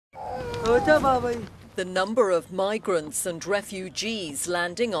The number of migrants and refugees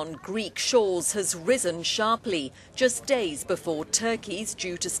landing on Greek shores has risen sharply, just days before Turkey's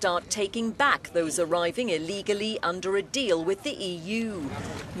due to start taking back those arriving illegally under a deal with the EU.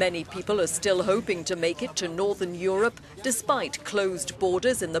 Many people are still hoping to make it to northern Europe, despite closed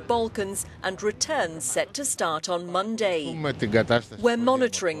borders in the Balkans and returns set to start on Monday. We're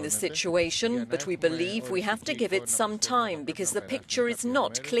monitoring the situation, but we believe we have to give it some time because the picture is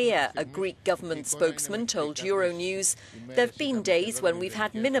not clear, a Greek government spokesman told Euronews. There have been days when we've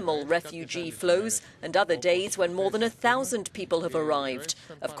had minimal refugee flows and other days when more than 1,000 people have arrived.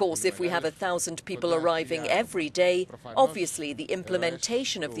 Of course, if we have 1,000 people arriving every day, obviously the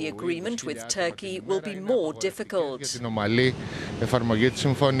implementation of the agreement with Turkey will be more difficult.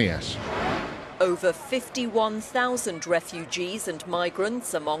 Over 51,000 refugees and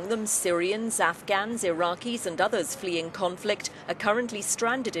migrants, among them Syrians, Afghans, Iraqis and others fleeing conflict, are currently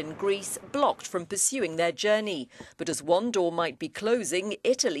stranded in Greece, blocked from pursuing their journey. But as one door might be closing,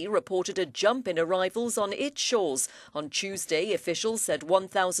 Italy reported a jump in arrivals on its shores. On Tuesday, officials said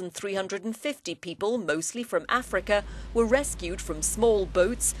 1,350 people, mostly from Africa, were rescued from small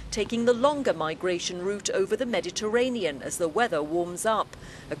boats, taking the longer migration route over the Mediterranean as the weather warms up.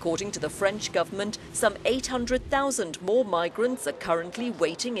 According to the French government, some 800,000 more migrants are currently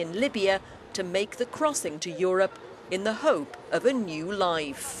waiting in Libya to make the crossing to Europe in the hope of a new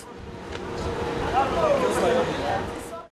life.